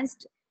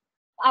enhanced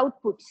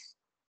outputs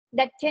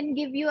that can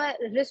give you a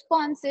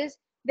responses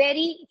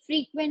very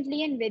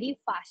frequently and very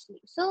fastly.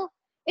 So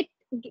it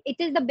it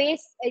is the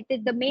base, it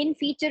is the main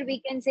feature,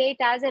 we can say it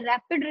as a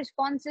rapid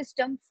response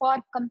system for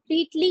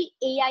completely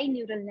AI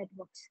neural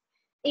networks,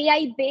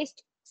 AI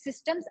based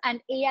systems and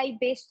AI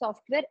based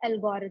software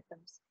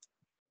algorithms.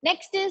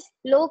 Next is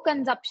low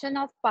consumption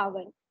of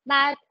power,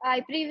 that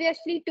I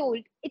previously told.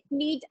 It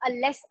needs a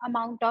less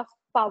amount of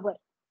power.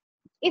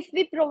 If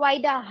we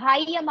provide a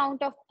high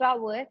amount of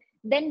power,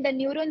 then the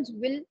neurons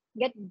will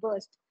get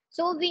burst.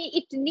 So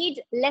it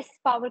needs less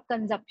power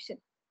consumption.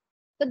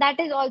 So that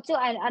is also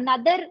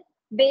another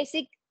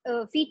basic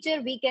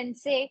feature, we can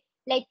say.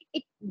 Like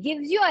it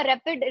gives you a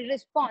rapid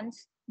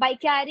response by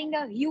carrying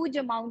a huge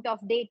amount of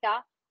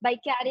data, by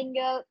carrying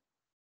a,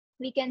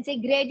 we can say,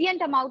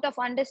 gradient amount of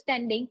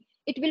understanding.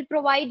 It will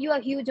provide you a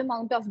huge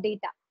amount of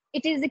data.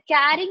 It is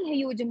carrying a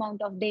huge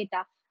amount of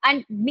data,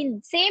 and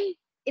in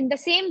the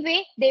same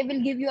way they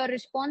will give you a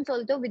response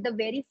also with a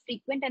very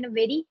frequent and a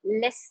very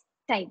less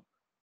time.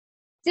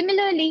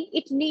 Similarly,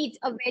 it needs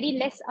a very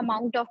less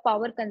amount of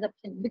power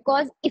consumption,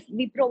 because if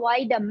we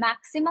provide a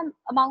maximum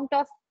amount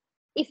of,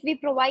 if we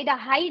provide a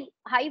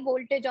high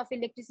voltage of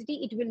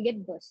electricity, it will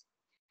get burst.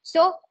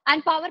 So,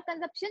 and power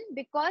consumption,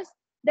 because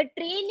the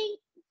training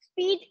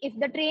speed, if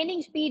the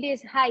training speed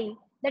is high,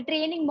 the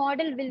training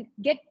model will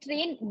get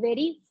trained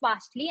very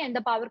fastly and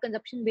the power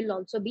consumption will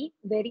also be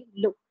very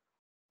low.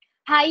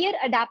 Higher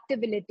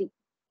adaptability,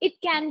 it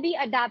can be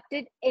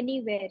adapted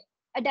anywhere.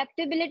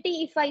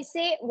 Adaptability, if I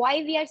say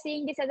why we are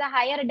saying this as a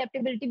higher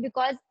adaptability,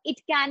 because it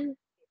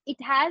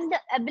has the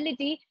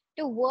ability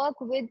to work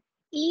with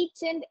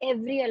each and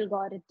every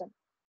algorithm,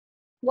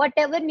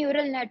 whatever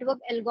neural network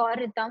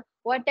algorithm,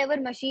 whatever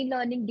machine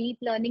learning, deep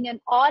learning, and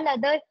all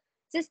other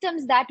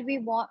systems that we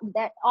want,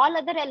 that all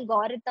other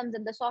algorithms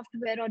and the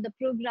software or the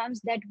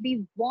programs that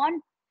we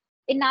want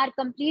in our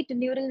complete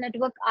neural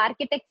network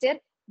architecture,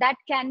 that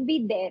can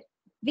be there.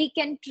 We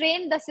can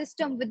train the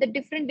system with the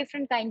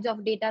different kinds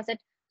of data set,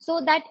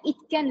 so that it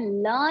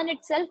can learn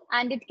itself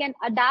and it can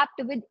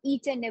adapt with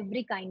each and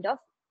every kind of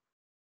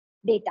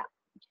data.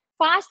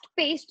 Fast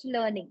paced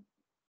learning,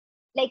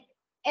 like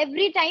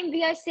every time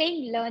we are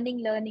saying learning,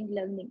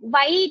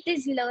 why it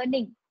is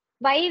learning,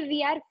 why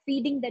we are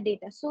feeding the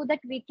data, so that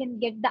we can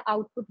get the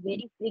output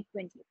very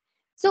frequently.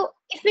 So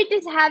if it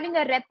is having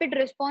a rapid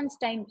response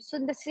time, so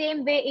in the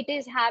same way it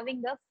is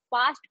having a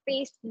fast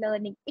paced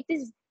learning. It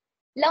is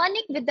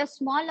learning with a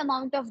small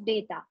amount of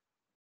data.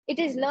 It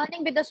is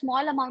learning with a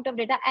small amount of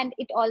data, and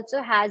it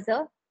also has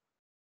a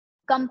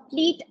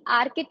complete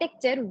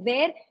architecture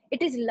where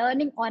it is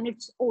learning on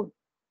its own,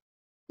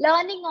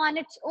 learning on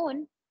its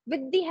own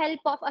with the help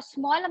of a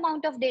small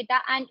amount of data.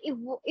 And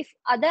if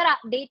other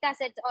data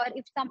sets, or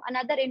if some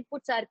another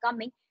inputs are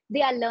coming,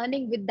 they are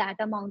learning with that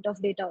amount of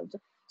data also.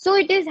 So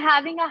it is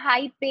having a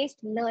high paced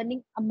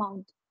learning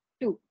amount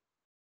too.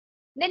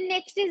 Then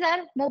next is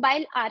our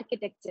mobile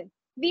architecture.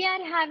 We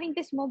are having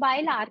this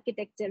mobile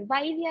architecture.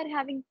 Why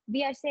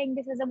we are saying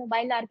this as a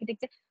mobile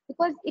architecture?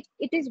 Because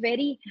it is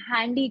very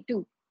handy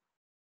too.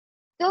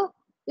 So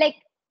like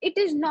it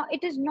is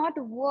not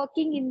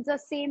working in the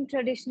same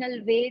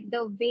traditional way,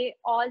 the way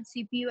all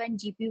CPU and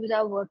GPUs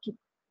are working.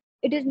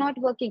 It is not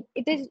working.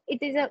 It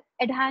is a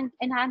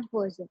enhanced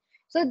version.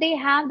 So they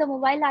have the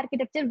mobile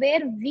architecture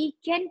where we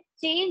can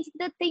change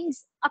the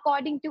things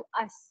according to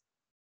us.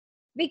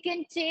 We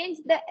can change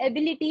the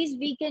abilities,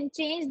 we can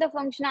change the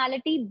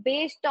functionality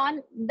based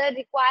on the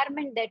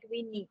requirement that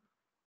we need.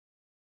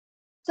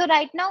 So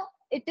right now,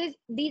 it is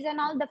these are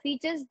all the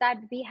features that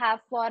we have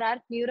for our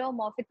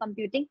neuromorphic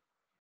computing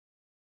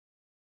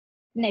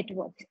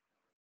networks.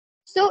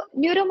 So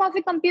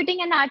neuromorphic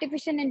computing and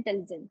artificial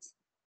intelligence.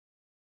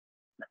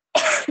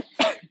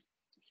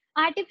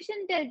 Artificial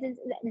intelligence,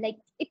 like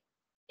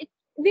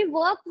we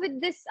work with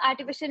this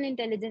artificial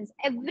intelligence.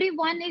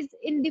 Everyone is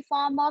in the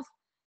form of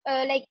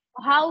like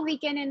how we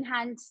can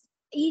enhance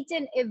each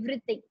and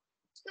everything.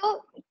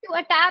 So to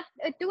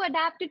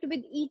adapt it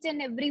with each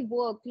and every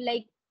work,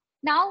 like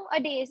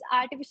nowadays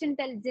artificial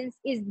intelligence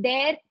is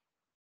there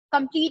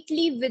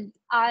completely with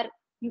our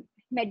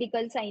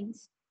medical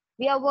science.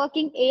 We are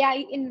working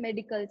AI in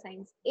medical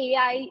science,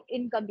 AI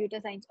in computer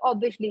science.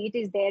 Obviously, it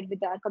is there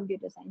with our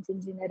computer science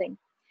engineering.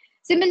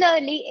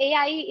 Similarly,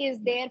 AI is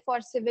there for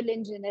civil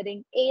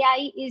engineering.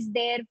 AI is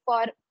there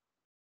for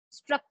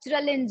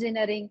structural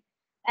engineering.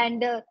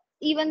 And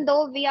even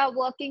though we are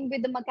working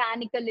with the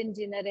mechanical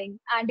engineering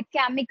and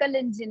chemical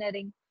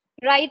engineering,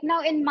 right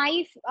now in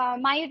my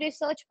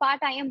research part,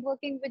 I am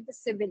working with the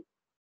civil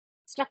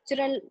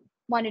structural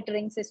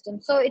monitoring system.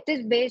 So it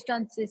is based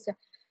on system.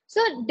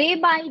 So day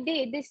by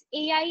day, this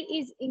AI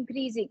is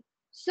increasing.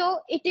 So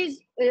it is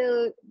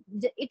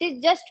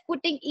just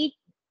putting each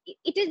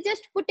it is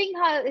just putting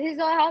his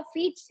or her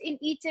feet in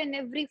each and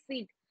every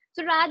field.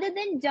 So rather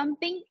than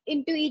jumping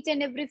into each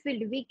and every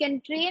field, we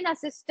can train a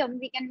system.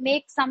 We can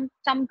make some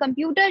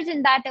computers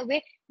in that a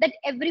way that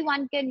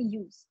everyone can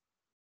use.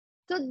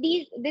 So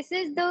this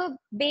is the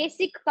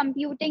basic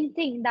computing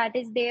thing that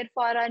is there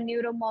for our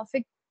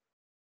neuromorphic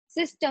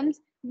systems,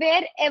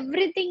 where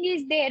everything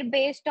is there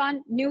based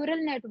on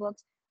neural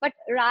networks. But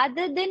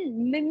rather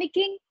than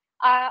mimicking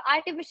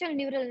artificial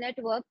neural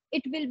network,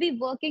 it will be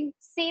working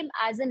same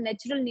as a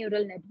natural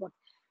neural network,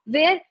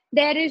 where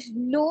there is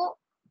no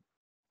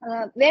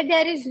where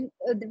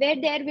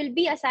there will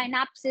be a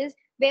synapses,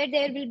 where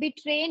there will be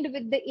trained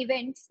with the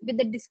events with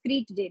the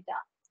discrete data.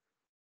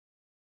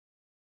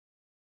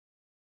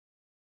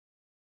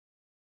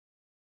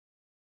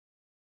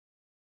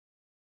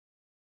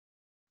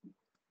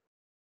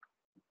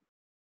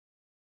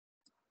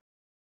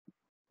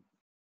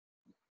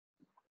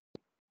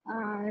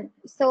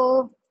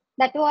 So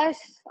that was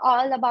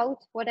all about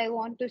what I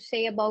want to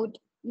say about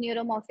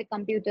neuromorphic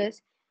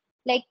computers.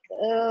 Like,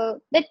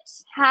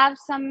 let's have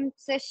some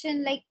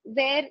session like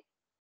where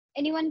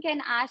anyone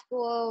can ask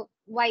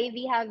why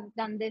we have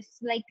done this,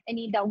 like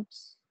any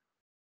doubts.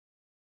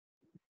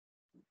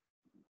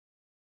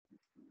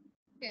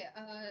 Okay,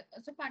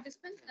 so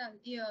participants,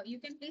 you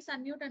can please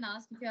unmute and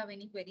ask if you have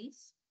any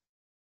queries.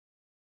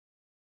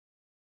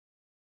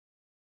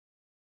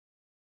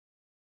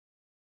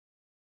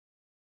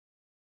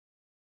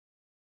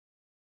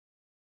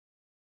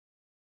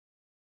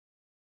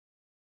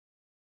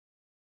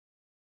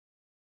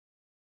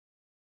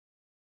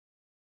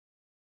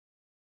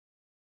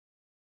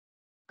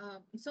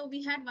 So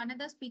we had one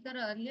other speaker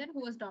earlier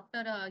who was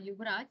Dr.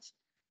 Yuvraj,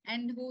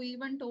 and who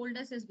even told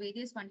us his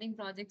various funding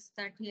projects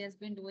that he has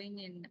been doing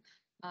in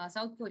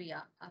South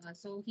Korea.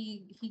 So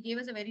he gave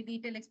us a very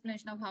detailed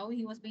explanation of how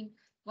he was been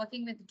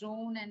working with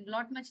drone and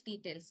lot much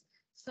details.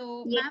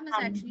 So Yes, ma'am is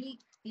actually,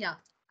 yeah.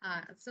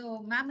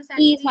 So ma'am is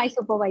he is my actually,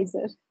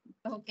 supervisor.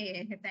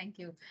 okay, thank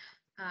you.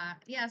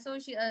 Yeah, so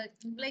she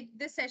like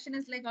this session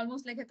is like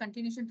almost like a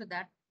continuation to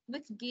that,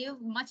 which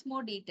gave much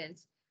more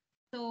details.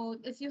 So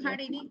if you Yes, had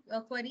ma'am.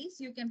 any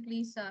queries, you can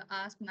please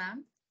ask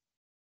ma'am.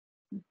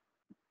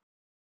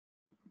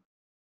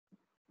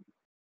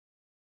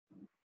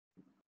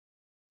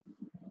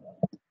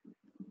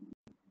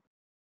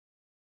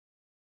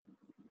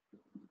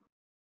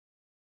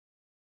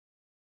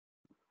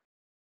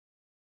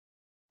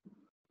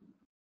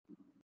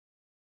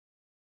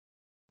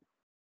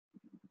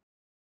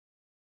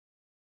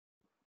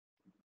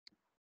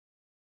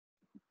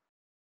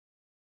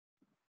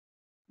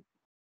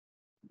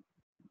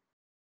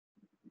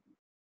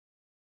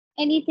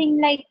 Anything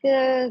like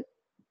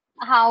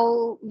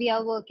how we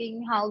are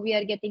working, how we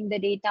are getting the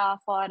data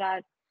for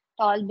our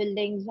tall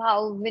buildings,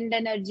 how wind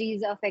energy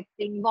is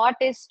affecting, what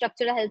is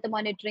structural health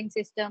monitoring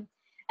system,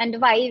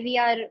 and why we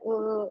are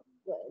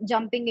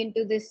jumping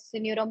into this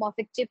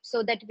neuromorphic chip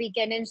so that we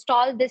can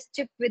install this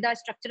chip with our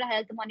structural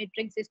health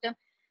monitoring system.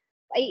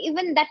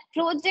 Even that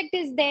project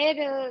is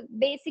there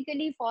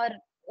basically for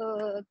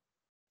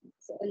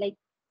like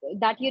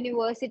that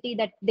university,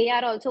 that they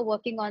are also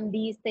working on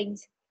these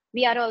things.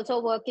 We are also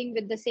working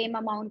with the same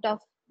amount of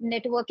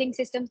networking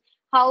systems,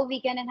 how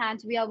we can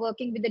enhance. We are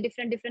working with the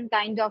different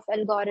kinds of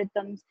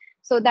algorithms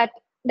so that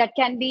that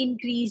can be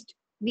increased.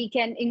 We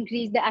can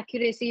increase the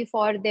accuracy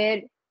for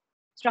their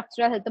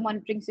structural health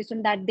monitoring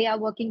system that they are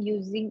working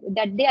using,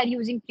 that they are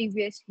using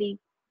previously.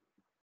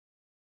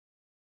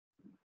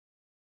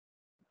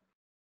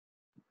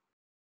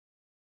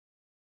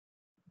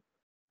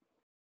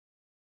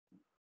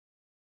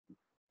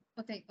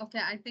 Okay, okay.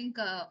 I think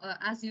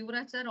as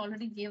Yuvraj sir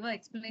already gave an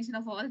explanation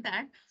of all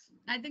that,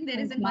 I think there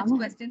Yes, isn't much ma'am.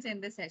 questions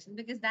in this session,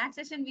 because that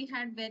session we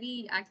had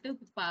very active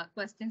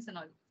questions and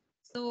all.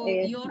 So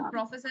Yes, your ma'am.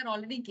 professor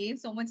already gave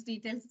so much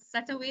details,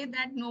 such a way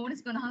that no one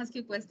is going to ask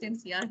you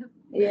questions here.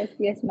 Yes,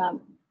 yes, ma'am.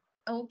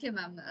 Okay,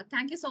 ma'am.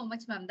 Thank you so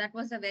much, ma'am. That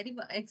was a very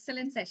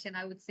excellent session,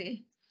 I would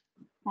say.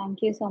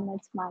 Thank you so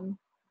much, ma'am.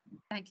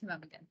 Thank you,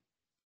 ma'am, again.